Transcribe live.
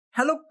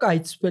Hello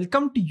guys,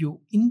 welcome to you.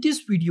 In this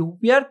video,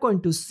 we are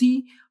going to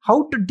see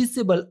how to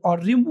disable or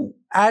remove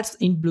ads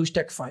in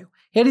BlueStacks 5.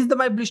 Here is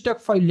my BlueStacks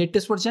 5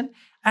 latest version,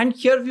 and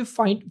here we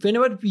find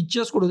whenever we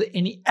just go to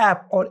any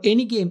app or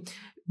any game,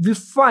 we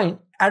find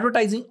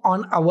advertising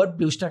on our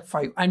BlueStacks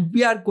 5, and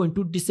we are going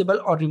to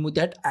disable or remove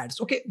that ads.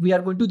 Okay, we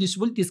are going to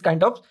disable this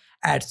kind of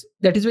ads.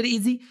 That is very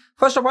easy.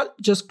 First of all,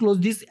 just close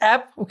this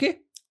app. Okay,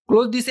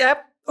 close this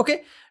app.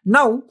 Okay,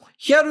 now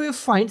here we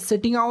find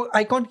setting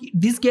icon.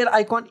 This gear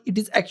icon, it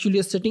is actually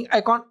a setting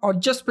icon, or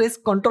just press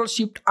Ctrl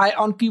Shift I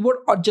on keyboard,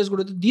 or just go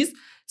to this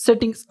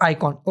settings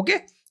icon.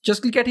 Okay,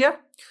 just click at here.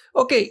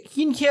 Okay,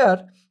 in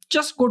here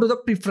just go to the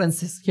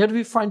preferences. Here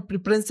we find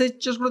preferences.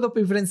 Just go to the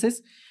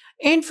preferences.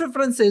 In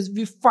preferences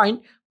we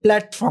find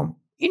platform.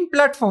 In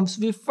platforms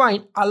we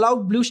find allow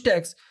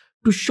BlueStacks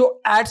to show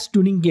ads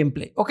during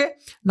gameplay. Okay,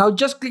 now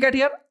just click at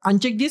here,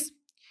 uncheck this,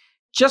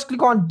 just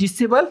click on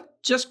disable.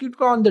 Just click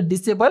on the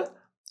disable.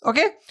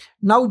 Okay,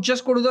 now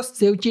just go to the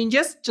save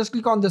changes. Just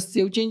click on the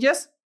save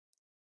changes.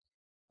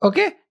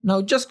 Okay,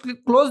 now just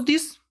close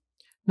this.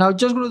 Now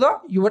just go to the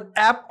your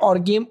app or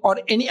game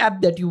or any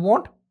app that you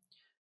want.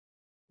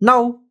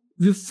 Now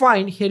we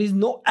find here is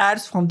no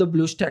ads from the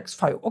BlueStacks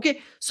 5.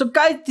 Okay, so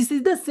guys, this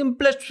is the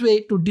simplest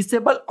way to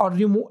disable or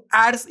remove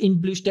ads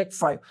in BlueStacks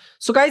 5.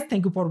 So guys,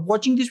 thank you for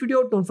watching this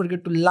video. Don't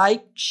forget to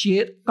like,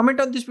 share,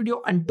 comment on this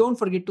video, and don't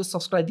forget to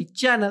subscribe the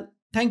channel.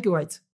 Thank you guys.